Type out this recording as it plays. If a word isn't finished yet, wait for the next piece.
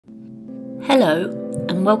Hello,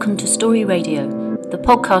 and welcome to Story Radio, the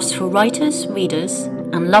podcast for writers, readers,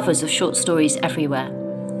 and lovers of short stories everywhere.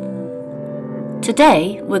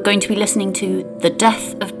 Today, we're going to be listening to The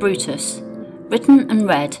Death of Brutus, written and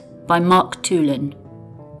read by Mark Tulin.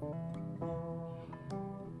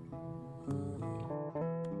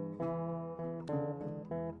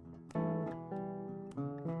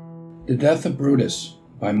 The Death of Brutus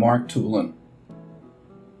by Mark Tulin.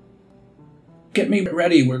 "Get me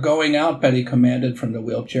ready, we're going out," Betty commanded from the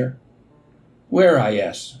wheelchair. "Where?" I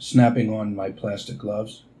asked, snapping on my plastic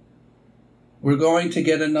gloves. "We're going to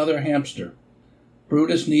get another hamster.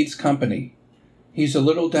 Brutus needs company. He's a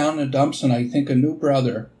little down in the dumps, and I think a new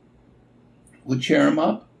brother would cheer him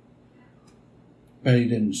up." Betty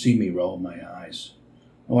didn't see me roll my eyes.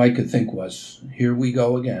 All I could think was, here we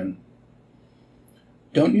go again.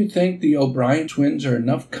 "Don't you think the O'Brien twins are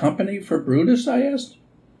enough company for Brutus?" I asked.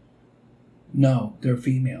 "No, they're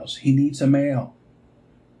females. He needs a male."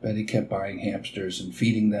 Betty kept buying hamsters and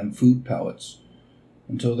feeding them food pellets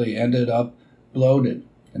until they ended up bloated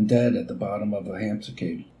and dead at the bottom of a hamster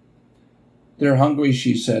cage. "They're hungry,"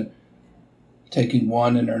 she said, taking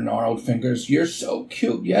one in her gnarled fingers. "You're so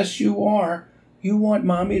cute." "Yes, you are. You want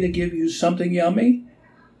Mommy to give you something yummy?"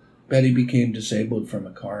 Betty became disabled from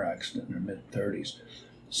a car accident in her mid-30s,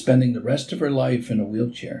 spending the rest of her life in a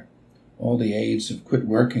wheelchair. All the aides have quit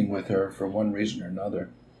working with her for one reason or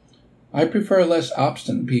another. I prefer less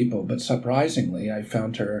obstinate people, but surprisingly, I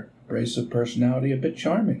found her abrasive personality a bit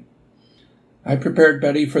charming. I prepared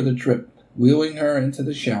Betty for the trip, wheeling her into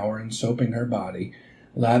the shower and soaping her body,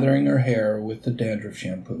 lathering her hair with the dandruff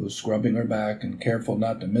shampoo, scrubbing her back, and careful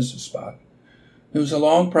not to miss a spot. It was a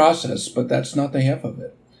long process, but that's not the half of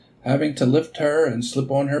it. Having to lift her and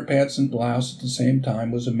slip on her pants and blouse at the same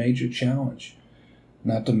time was a major challenge,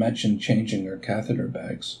 not to mention changing her catheter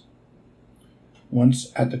bags.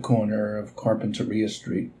 Once at the corner of Carpinteria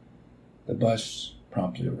Street, the bus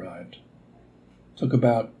promptly arrived. It took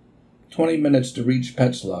about 20 minutes to reach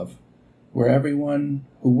Petslove, where everyone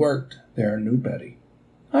who worked there knew Betty.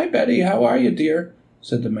 "Hi, Betty, how are you, dear?"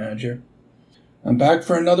 said the manager. "I'm back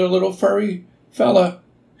for another little furry fella,"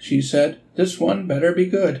 she said. "This one better be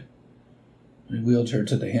good." I wheeled her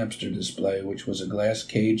to the hamster display, which was a glass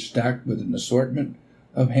cage stacked with an assortment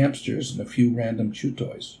of hamsters and a few random chew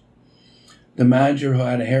toys. The manager, who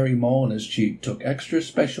had a hairy mole in his cheek, took extra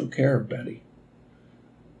special care of Betty.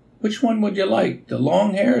 "Which one would you like, the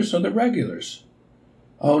long hairs or the regulars?"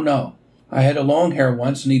 "Oh, no. I had a long hair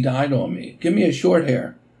once and he died on me. Give me a short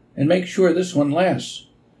hair, and make sure this one lasts."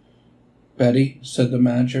 "Betty," said the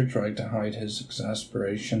manager, trying to hide his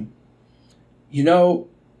exasperation, "you know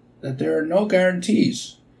that there are no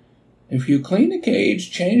guarantees. If you clean the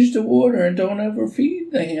cage, change the water, and don't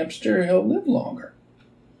overfeed the hamster, he'll live longer."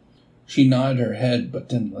 She nodded her head, but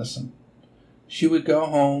didn't listen. She would go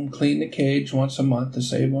home, clean the cage once a month to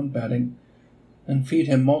save on bedding, and feed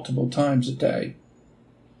him multiple times a day.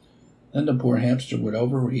 Then the poor hamster would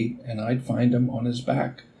overeat, and I'd find him on his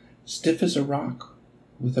back, stiff as a rock,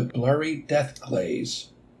 with a blurry death glaze.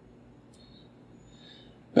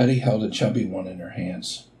 Betty held a chubby one in her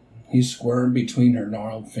hands. He squirmed between her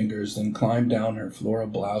gnarled fingers, then climbed down her floral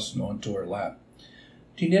blouse and onto her lap.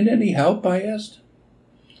 "Do you need any help?" I asked.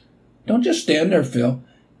 "Don't just stand there, Phil.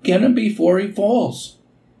 Get him before he falls."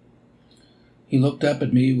 He looked up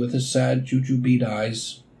at me with his sad, juju-bead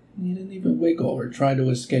eyes. He didn't even wiggle or try to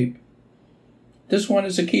escape. "This one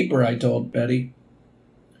is a keeper," I told Betty.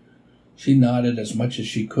 She nodded as much as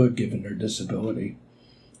she could, given her disability,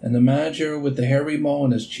 and the manager, with the hairy mole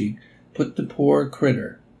in his cheek, put the poor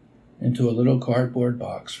critter into a little cardboard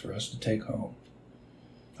box for us to take home.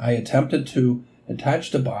 I attempted to attach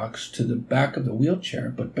the box to the back of the wheelchair,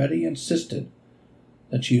 but Betty insisted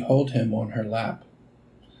that she hold him on her lap.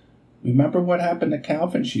 "Remember what happened to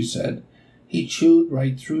Calvin?" she said. "He chewed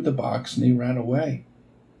right through the box and he ran away."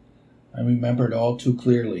 I remembered all too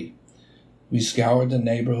clearly. We scoured the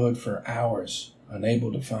neighborhood for hours,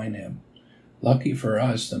 unable to find him. Lucky for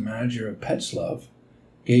us, the manager of Petslove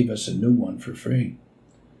gave us a new one for free.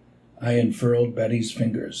 I unfurled Betty's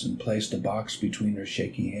fingers and placed the box between her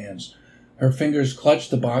shaky hands. Her fingers clutched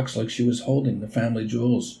the box like she was holding the family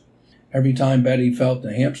jewels. Every time Betty felt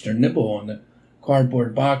the hamster nibble on the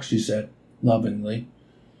cardboard box, she said lovingly,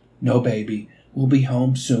 "No, baby, we'll be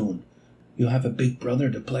home soon. You'll have a big brother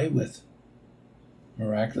to play with."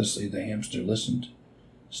 Miraculously, the hamster listened,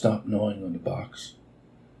 stopped gnawing on the box.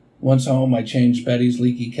 Once home, I changed Betty's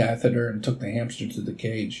leaky catheter and took the hamster to the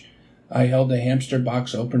cage. I held the hamster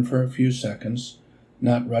box open for a few seconds,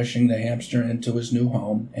 not rushing the hamster into his new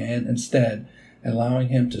home, and instead allowing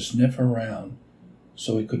him to sniff around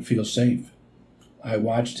so he could feel safe. I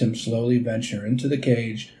watched him slowly venture into the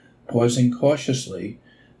cage, pausing cautiously,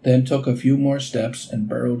 then took a few more steps and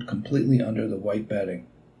burrowed completely under the white bedding.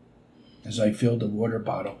 As I filled the water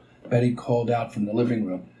bottle, Betty called out from the living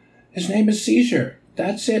room, "His name is Caesar!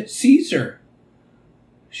 That's it, Caesar!"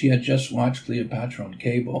 She had just watched Cleopatra on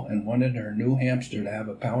cable and wanted her new hamster to have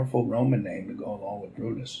a powerful Roman name to go along with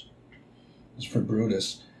Brutus. As for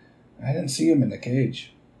Brutus, I didn't see him in the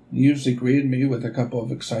cage. He usually greeted me with a couple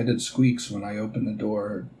of excited squeaks when I opened the door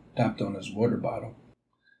or tapped on his water bottle.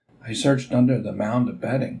 I searched under the mound of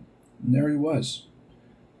bedding, and there he was,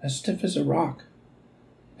 as stiff as a rock.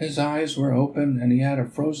 His eyes were open, and he had a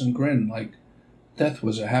frozen grin like death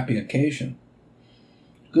was a happy occasion.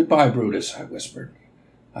 "Goodbye, Brutus," I whispered.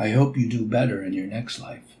 "I hope you do better in your next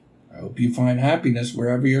life. I hope you find happiness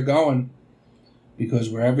wherever you're going. Because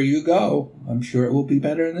wherever you go, I'm sure it will be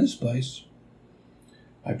better in this place."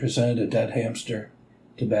 I presented a dead hamster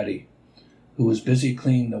to Betty, who was busy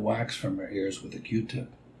cleaning the wax from her ears with a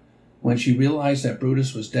Q-tip. When she realized that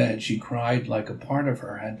Brutus was dead, she cried like a part of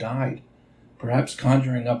her had died, perhaps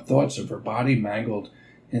conjuring up thoughts of her body mangled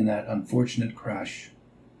in that unfortunate crash.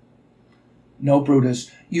 "No,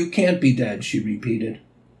 Brutus, you can't be dead," she repeated,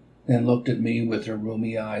 then looked at me with her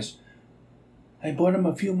rheumy eyes. "I bought him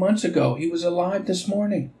a few months ago. He was alive this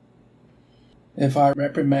morning." If I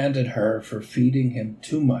reprimanded her for feeding him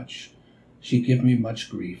too much, she'd give me much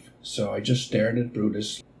grief, so I just stared at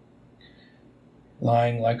Brutus,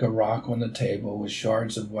 lying like a rock on the table with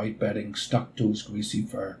shards of white bedding stuck to his greasy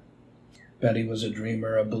fur. Betty was a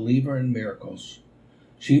dreamer, a believer in miracles.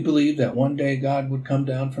 She believed that one day God would come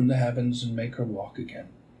down from the heavens and make her walk again.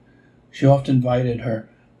 She often invited her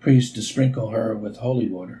priest to sprinkle her with holy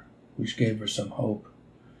water, which gave her some hope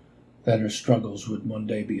that her struggles would one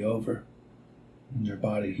day be over and her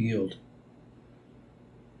body healed.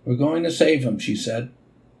 "We're going to save him," she said.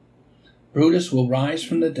 "Brutus will rise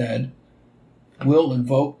from the dead. We'll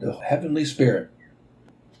invoke the heavenly spirit."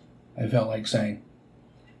 I felt like saying,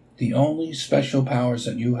 "The only special powers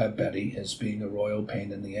that you have, Betty, is being a royal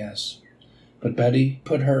pain in the ass." But Betty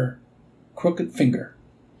put her crooked finger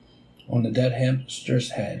on the dead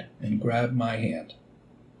hamster's head and grabbed my hand.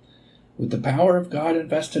 "With the power of God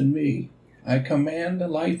invested in me, I command the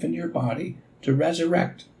life in your body to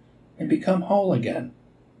resurrect and become whole again."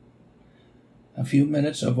 A few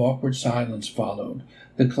minutes of awkward silence followed.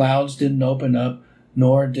 The clouds didn't open up,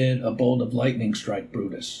 nor did a bolt of lightning strike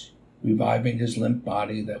Brutus, reviving his limp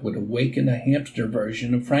body that would awaken a hamster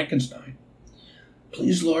version of Frankenstein.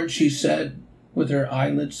 "Please, Lord," she said, with her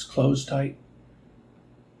eyelids closed tight,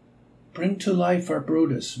 "bring to life our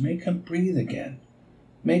Brutus. Make him breathe again.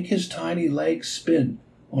 Make his tiny legs spin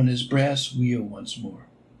on his brass wheel once more."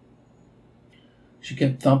 She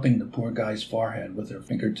kept thumping the poor guy's forehead with her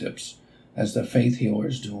fingertips, as the faith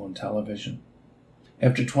healers do on television.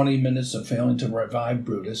 After 20 minutes of failing to revive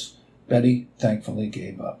Brutus, Betty thankfully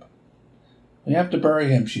gave up. "We have to bury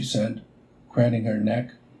him," she said, craning her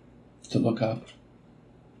neck to look up.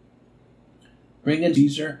 "Bring in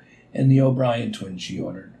Caesar and the O'Brien twins," she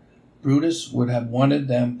ordered. "Brutus would have wanted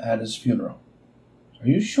them at his funeral." "Are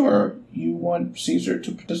you sure you want Caesar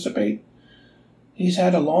to participate? He's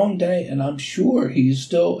had a long day, and I'm sure he's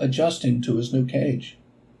still adjusting to his new cage."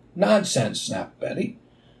 "Nonsense," snapped Betty.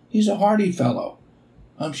 "He's a hardy fellow.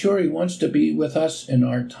 I'm sure he wants to be with us in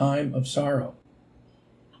our time of sorrow."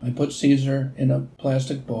 I put Caesar in a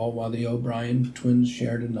plastic ball while the O'Brien twins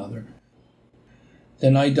shared another.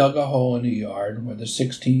 Then I dug a hole in the yard where the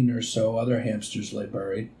 16 or so other hamsters lay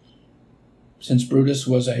buried. Since Brutus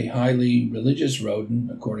was a highly religious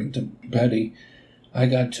rodent, according to Betty, I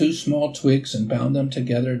got 2 small twigs and bound them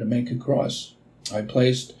together to make a cross. I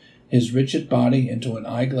placed his rigid body into an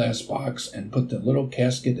eyeglass box and put the little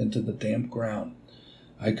casket into the damp ground.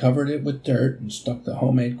 I covered it with dirt and stuck the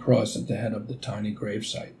homemade cross at the head of the tiny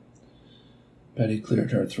gravesite. Betty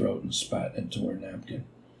cleared her throat and spat into her napkin.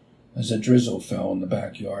 As a drizzle fell in the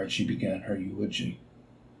backyard, she began her eulogy.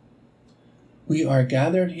 "We are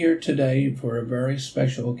gathered here today for a very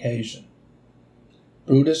special occasion.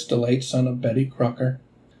 Brutus, the late son of Betty Crocker,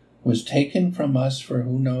 was taken from us for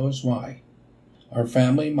who knows why. Our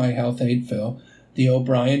family, my health aide Phil, the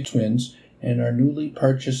O'Brien twins, and our newly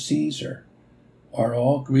purchased Caesar are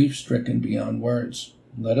all grief-stricken beyond words.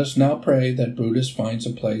 Let us now pray that Brutus finds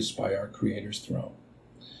a place by our Creator's throne."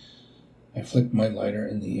 I flicked my lighter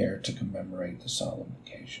in the air to commemorate the solemn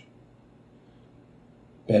occasion.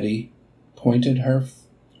 Betty pointed her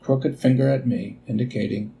crooked finger at me,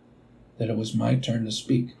 indicating that it was my turn to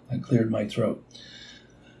speak. I cleared my throat.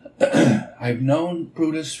 "I've known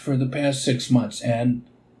Brutus for the past 6 months, and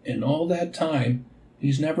in all that time,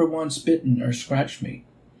 he's never once bitten or scratched me.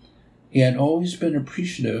 He had always been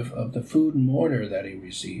appreciative of the food and water that he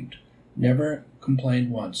received, never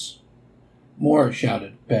complained once. "More,"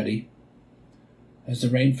 shouted Betty. As the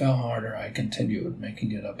rain fell harder, I continued,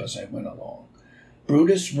 making it up as I went along.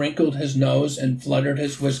 Brutus wrinkled his nose and fluttered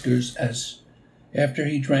his whiskers as, after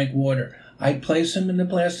he drank water, I'd place him in the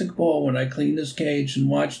plastic bowl when I cleaned his cage and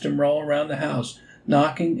watched him roll around the house,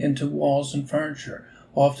 knocking into walls and furniture,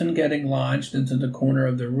 often getting lodged into the corner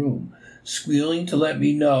of the room, squealing to let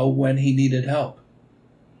me know when he needed help.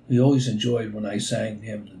 He always enjoyed when I sang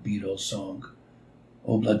him the Beatles song,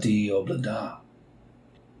 Obla-dee, obla-da.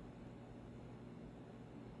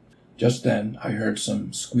 Just then, I heard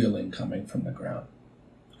some squealing coming from the ground.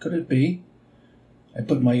 Could it be? I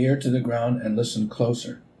put my ear to the ground and listened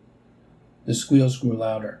closer. The squeals grew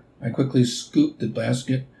louder. I quickly scooped the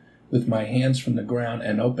basket with my hands from the ground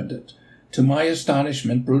and opened it. To my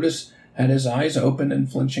astonishment, Brutus had his eyes open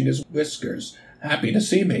and flinching his whiskers, happy to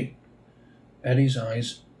see me. Betty's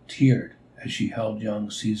eyes teared as she held young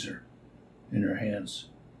Caesar in her hands.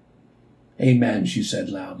 "Amen," she said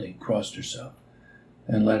loudly, crossed herself,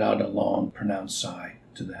 and let out a long, pronounced sigh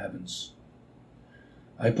to the heavens.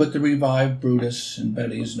 I put the revived Brutus in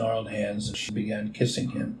Betty's gnarled hands, and she began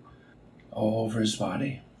kissing him all over his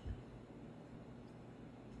body,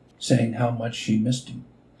 saying how much she missed him,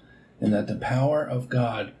 and that the power of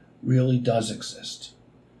God really does exist.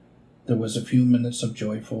 There was a few minutes of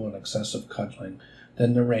joyful and excessive cuddling,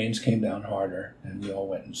 then the rains came down harder, and we all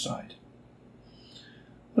went inside.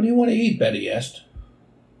 "What do you want to eat?" Betty asked.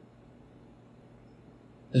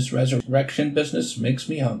 "This resurrection business makes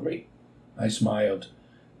me hungry." I smiled.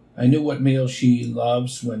 I knew what meal she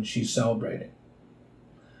loves when she's celebrating.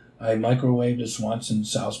 I microwaved a Swanson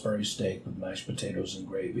Salisbury steak with mashed potatoes and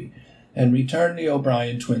gravy, and returned the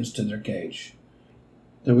O'Brien twins to their cage.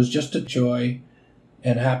 There was just a joy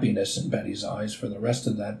and happiness in Betty's eyes for the rest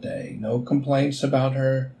of that day. No complaints about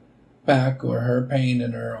her back or her pain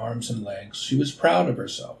in her arms and legs. She was proud of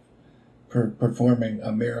herself for performing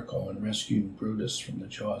a miracle and rescuing Brutus from the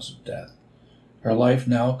jaws of death. Her life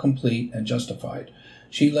now complete and justified.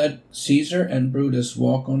 She let Caesar and Brutus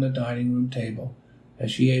walk on the dining room table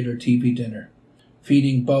as she ate her TV dinner,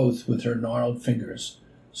 feeding both with her gnarled fingers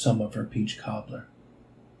some of her peach cobbler.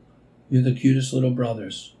 "You're the cutest little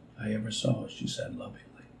brothers I ever saw," she said lovingly.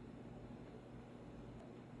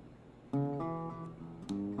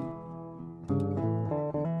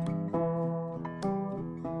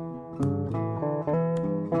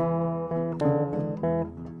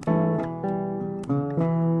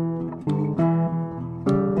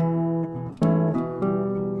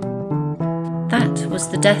 That was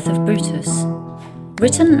The Death of Brutus,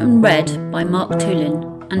 written and read by Mark Tulin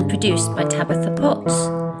and produced by Tabitha Potts.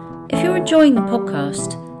 If you're enjoying the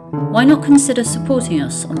podcast, why not consider supporting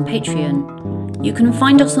us on Patreon? You can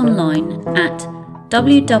find us online at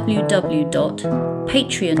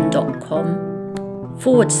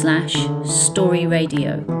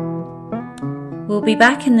www.patreon.com/storyradio. We'll be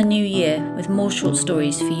back in the new year with more short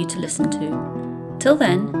stories for you to listen to. Till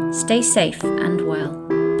then, stay safe and well.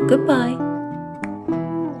 Goodbye.